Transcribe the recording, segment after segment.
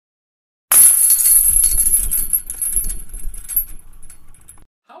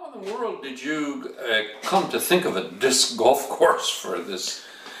in the world did you come to think of a disc golf course for this?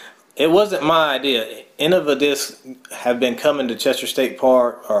 It wasn't my idea. Innova Disc have been coming to Chester State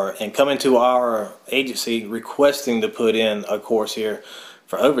Park and coming to our agency requesting to put in a course here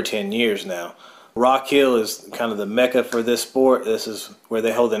for over 10 years now. Rock Hill is kind of the mecca for this sport. This is where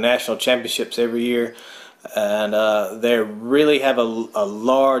they hold the national championships every year, and they really have a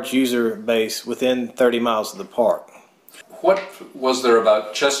large user base within 30 miles of the park. What was there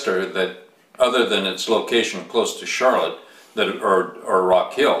about Chester that, other than its location close to Charlotte, or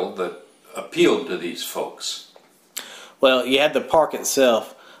Rock Hill, that appealed to these folks? Well, you had the park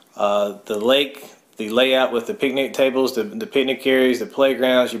itself, the lake, the layout with the picnic tables, the picnic areas, the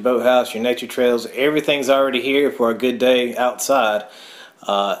playgrounds, your boathouse, your nature trails. Everything's already here for a good day outside.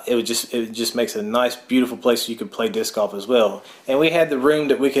 It just makes a nice, beautiful place you could play disc golf as well. And we had the room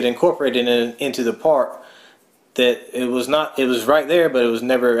that we could incorporate into the park. That it was right there, but it was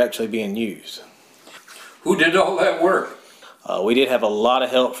never actually being used. Who did all that work? We did have a lot of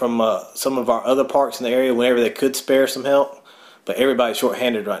help from some of our other parks in the area whenever they could spare some help, but everybody's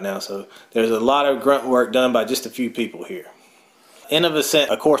short-handed right now, so there's a lot of grunt work done by just a few people here. Innova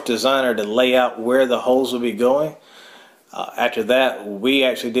sent a course designer to lay out where the holes would be going. After that, we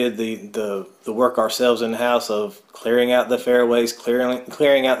actually did the work ourselves in-house of clearing out the fairways,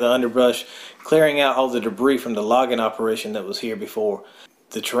 clearing out the underbrush, clearing out all the debris from the logging operation that was here before.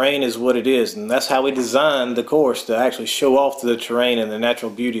 The terrain is what it is, and that's how we designed the course, to actually show off the terrain and the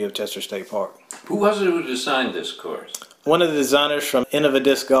natural beauty of Chester State Park. Who was it who designed this course? One of the designers from Innova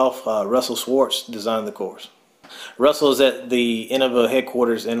Disc Golf, Russell Swartz, designed the course. Russell is at the Innova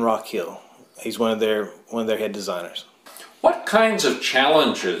headquarters in Rock Hill. He's one of their head designers. What kinds of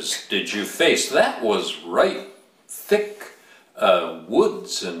challenges did you face? That was right thick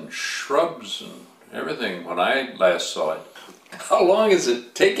woods and shrubs and everything when I last saw it. How long has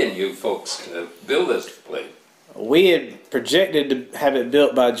it taken you folks to build this place? We had projected to have it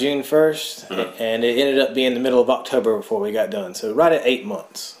built by June 1st, and it ended up being the middle of October before we got done, so right at 8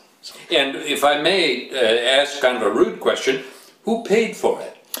 months. And if I may ask kind of a rude question, who paid for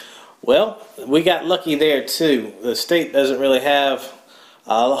it? Well, we got lucky there too. The state doesn't really have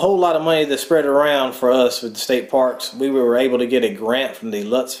a whole lot of money to spread around for us with the state parks. We were able to get a grant from the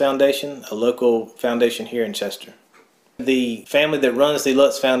Lutz Foundation, a local foundation here in Chester. The family that runs the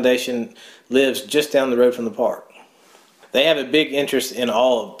Lutz Foundation lives just down the road from the park. They have a big interest in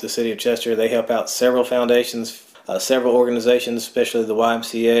all of the city of Chester. They help out several foundations, several organizations, especially the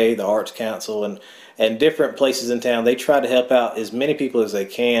YMCA, the Arts Council, and different places in town. They try to help out as many people as they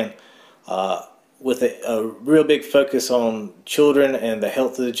can with a real big focus on children and the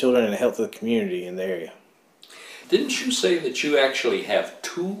health of the children and the health of the community in the area. Didn't you say that you actually have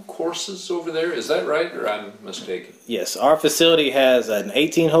 2 courses over there? Is that right, or I'm mistaken? Yes, our facility has an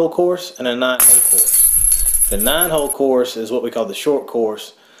 18-hole course and a 9-hole course. The 9-hole course is what we call the short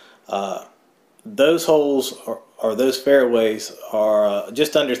course. Those holes, or those fairways, are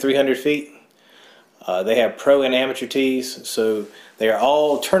just under 300 feet. They have pro and amateur tees, so they are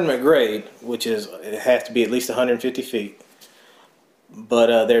all tournament grade, which is, it has to be at least 150 feet.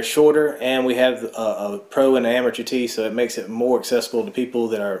 But they're shorter, and we have a pro and amateur tee, so it makes it more accessible to people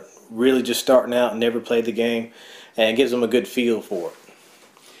that are really just starting out and never played the game, and it gives them a good feel for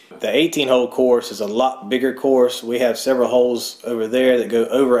it. The 18-hole course is a lot bigger course. We have several holes over there that go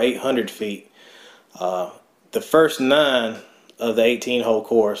over 800 feet. The first 9 of the 18-hole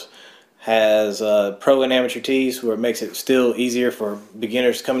course has pro and amateur tees, where it makes it still easier for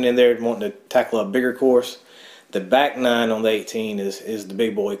beginners coming in there wanting to tackle a bigger course. The back 9 on the 18 is the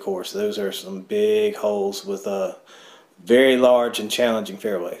big boy course. Those are some big holes with very large and challenging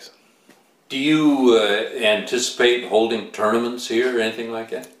fairways. Do you anticipate holding tournaments here or anything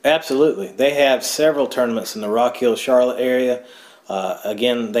like that? Absolutely. They have several tournaments in the Rock Hill, Charlotte area.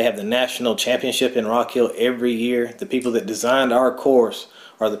 Again, they have the national championship in Rock Hill every year. The people that designed our course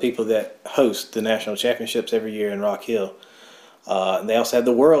are the people that host the national championships every year in Rock Hill. They also have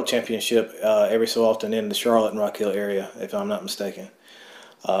the World Championship every so often in the Charlotte and Rock Hill area, if I'm not mistaken.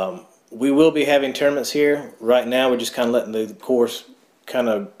 We will be having tournaments here. Right now we're just kind of letting the course kind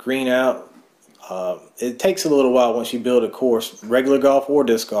of green out. It takes a little while once you build a course, regular golf or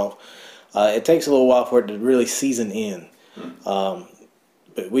disc golf. It takes a little while for it to really season in.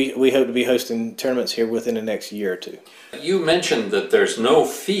 But we hope to be hosting tournaments here within the next year or 2. You mentioned that there's no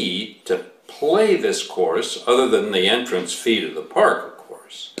fee to play this course other than the entrance fee to the park, of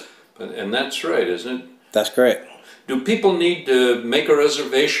course. And that's right, isn't it? That's correct. Do people need to make a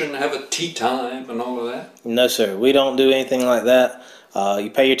reservation, have a tee time and all of that? No, sir. We don't do anything like that. You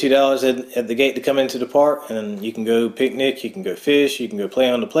pay your $2 at the gate to come into the park, and you can go picnic, you can go fish, you can go play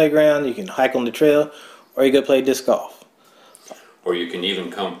on the playground, you can hike on the trail, or you go play disc golf. Or you can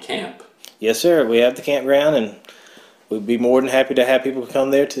even come camp. Yes, sir. We have the campground, and we'd be more than happy to have people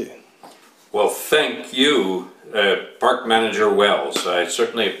come there too. Well, thank you, Park Manager Wells. I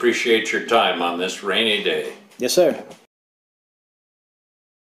certainly appreciate your time on this rainy day. Yes, sir.